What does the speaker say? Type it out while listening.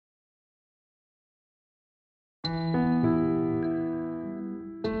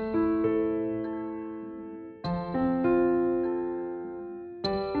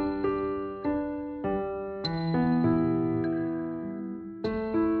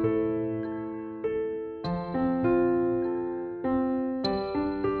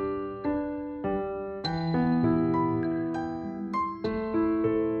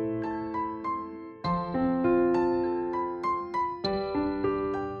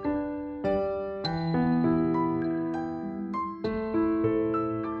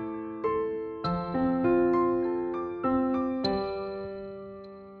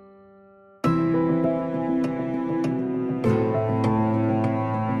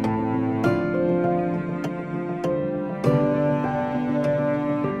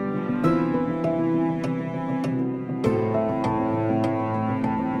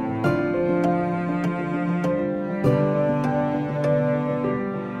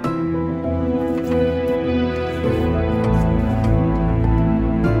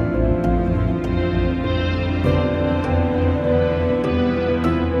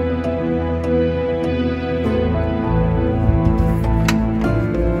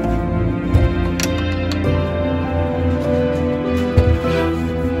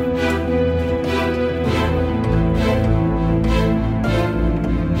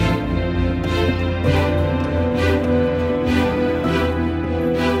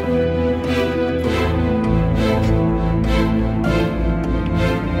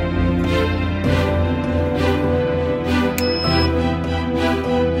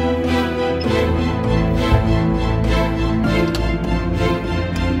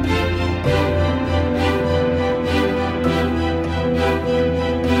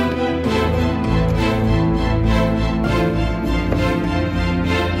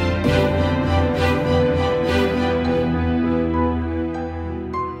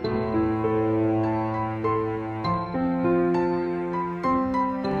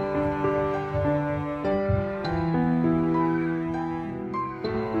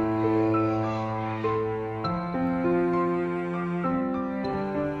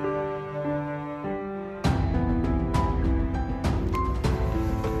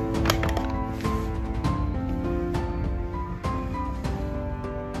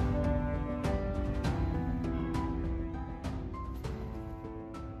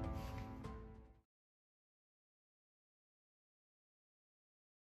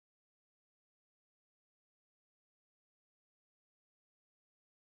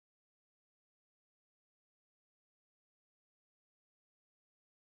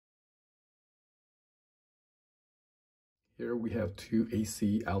Here we have 2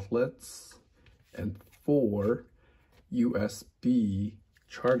 AC outlets and 4 USB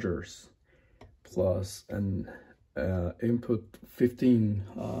chargers, plus an input 15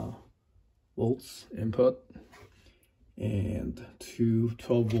 volts input and 2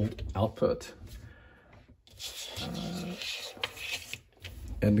 12-volt output.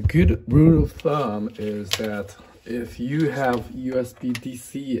 And the good rule of thumb is that if you have USB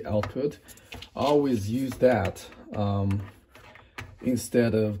DC output, always use that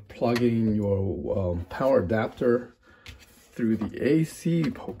instead of plugging your power adapter through the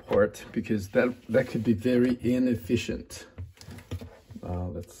AC port, because that could be very inefficient.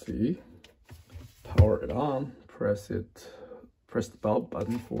 Let's see. Power it on. Press the bell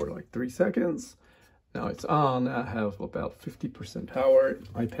button for like 3 seconds. Now it's on. I have about 50% power.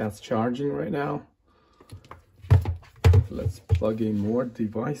 iPad's charging right now. Let's plug in more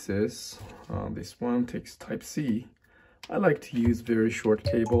devices. This one takes Type-C. I like to use very short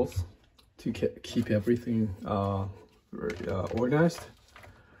cables to keep everything organized.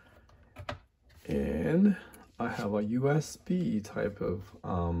 And I have a USB type of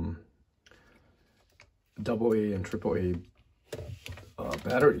AA and AAA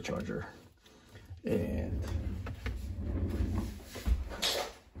battery charger. And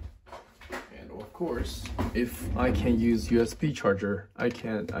of course, if I can use USB charger, I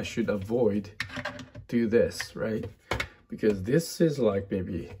should avoid do this, right? Because this is like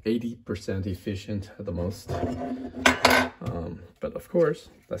maybe 80% efficient at the most. But of course,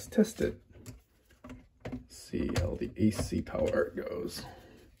 let's test it. See how the AC power goes.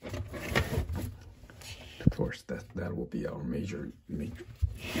 Of course, that will be our major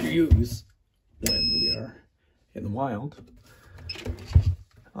use when we are in the wild.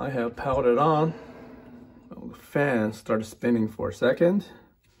 I have powered it on. Well, the fan started spinning for a second.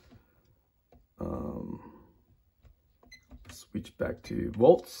 Switch back to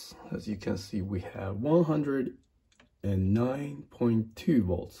volts. As you can see, we have 109.2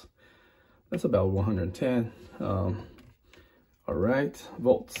 volts. That's about 110. All right,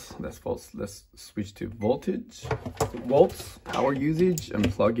 volts. That's volts. Let's switch to voltage. Volts, power usage,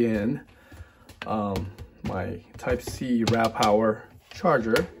 and plug in my Type-C raw power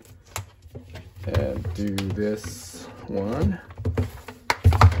charger and do this one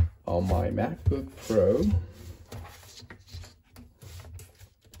on my MacBook Pro.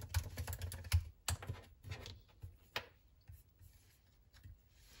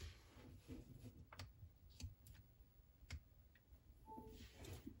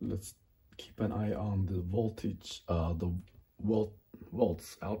 Let's keep an eye on the voltage, the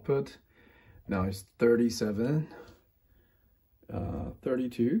volts output. Now it's 37,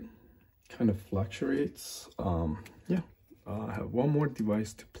 32, kind of fluctuates. Yeah, I have one more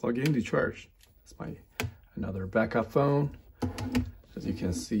device to plug in to charge. It's another backup phone. As you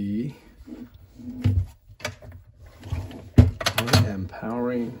can see, I am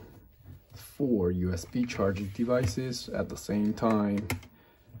powering 4 USB charging devices at the same time.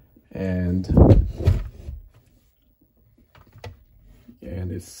 And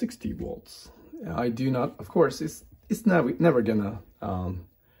it's 60 volts. I do not, of course, it's never gonna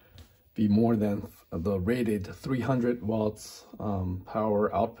be more than the rated 300 watts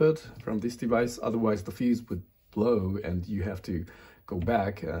power output from this device. Otherwise, the fuse would blow, and you have to go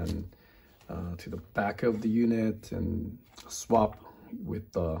back and to the back of the unit and swap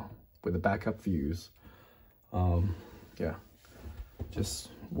with the backup fuse. Yeah,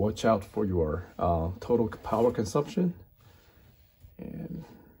 just watch out for your total power consumption. And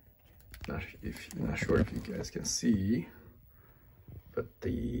not sure if you guys can see, but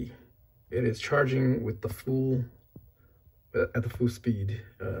it is charging with the full at the full speed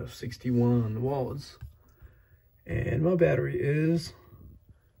of 61 watts, and my battery is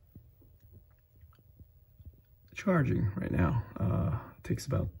charging right now. It takes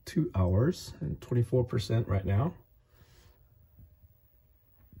about 2 hours and 24% right now.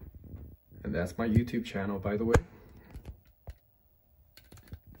 And that's my YouTube channel, by the way.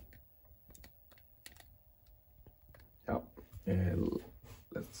 Yep. And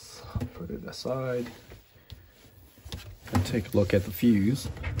let's put it aside and take a look at the fuse.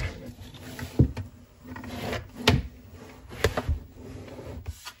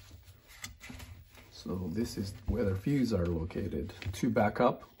 So this is where the fuses are located. 2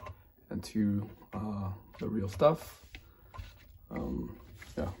 backup and 2 the real stuff.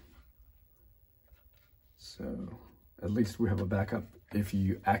 Yeah. So at least we have a backup if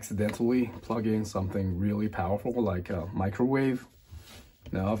you accidentally plug in something really powerful like a microwave.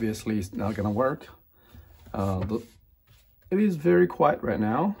 Now obviously it's not gonna work. It is very quiet right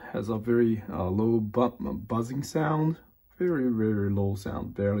now, has a very low buzzing sound, very, very low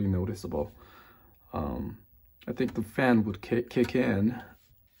sound, barely noticeable. I think the fan would kick in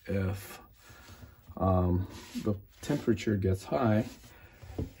if the temperature gets high,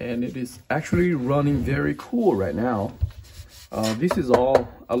 and it is actually running very cool right now. This is all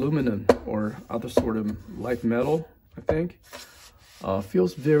aluminum or other sort of light metal, I think.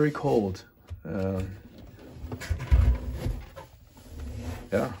 Feels very cold.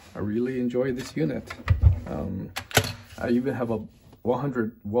 Yeah, I really enjoy this unit. I even have a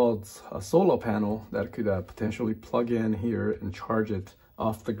 100 watts solar panel that could potentially plug in here and charge it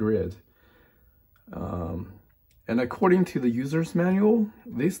off the grid. And according to the user's manual,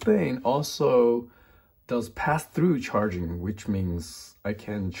 this thing also does pass-through charging, which means I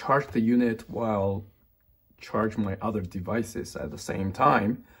can charge the unit while charge my other devices at the same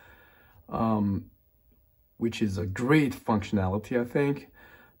time, which is a great functionality, I think,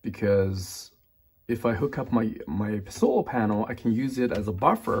 because if I hook up my solar panel, I can use it as a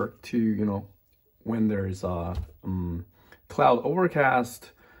buffer to, you know, when there's a cloud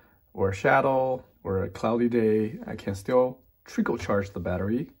overcast or a shadow or a cloudy day, I can still trickle charge the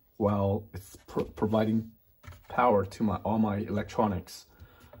battery while it's providing power to all my electronics.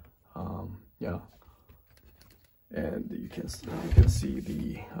 Yeah, and you can see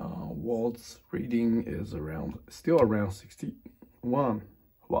the watts reading is still around 61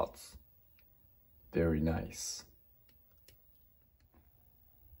 watts. Very nice.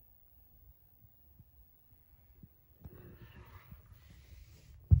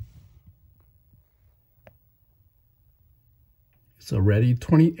 It's already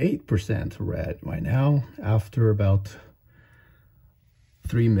 28% red right now after about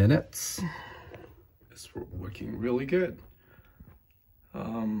 3 minutes. It's working really good.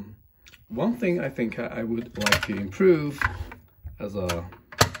 One thing I think I would like to improve as a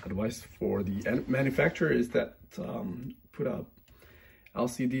advice for the manufacturer is that put a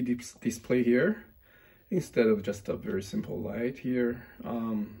LCD display here instead of just a very simple light here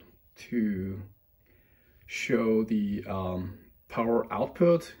to show the power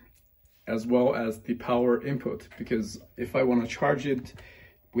output as well as the power input, because if I want to charge it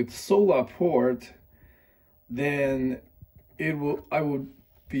with solar port, then I would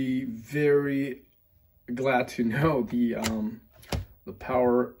be very glad to know the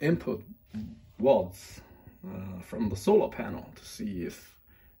power input watts from the solar panel to see if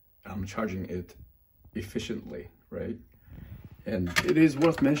I'm charging it efficiently, right? And it is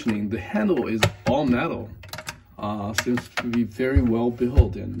worth mentioning the handle is all metal. Seems to be very well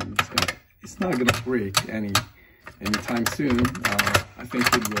built, and it's not gonna break anytime soon. I think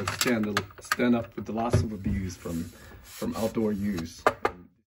it will stand up with lots of abuse from outdoor use.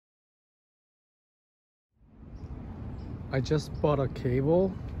 I just bought a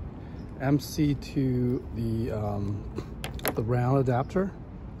cable MC to the round adapter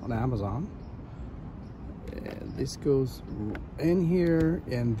on Amazon. And this goes in here,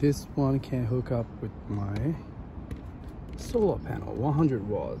 and this one can hook up with my solar panel, 100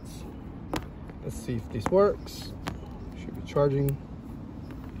 watts. Let's see if this works. Should be charging.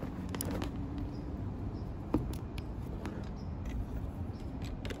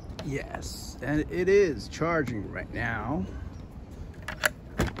 Yes, and it is charging right now,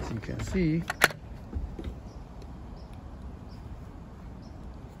 as you can see.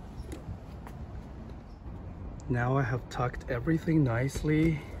 Now I have tucked everything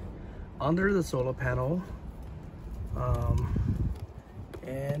nicely under the solar panel,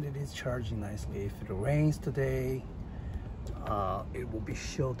 and it is charging nicely. If it rains today, it will be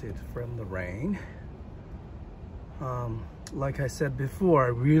shielded from the rain. Like I said before, I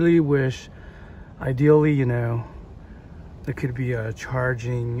really wish, ideally, you know, there could be a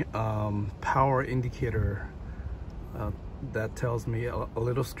charging power indicator that tells me, a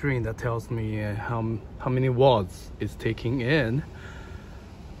little screen that tells me how many watts it's taking in,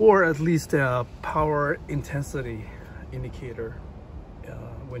 or at least a power intensity indicator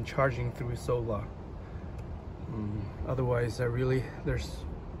when charging through solar. Otherwise, there's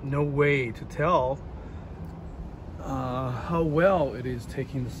no way to tell how well it is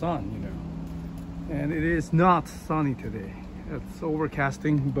taking the sun, you know. And it is not sunny today. It's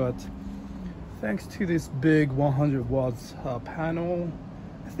overcasting, but thanks to this big 100 watts panel,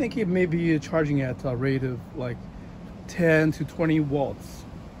 I think it may be charging at a rate of like 10 to 20 watts.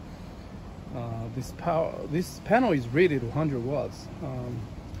 This panel is rated 100 watts.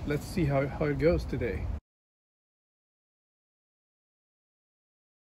 Let's see how it goes today.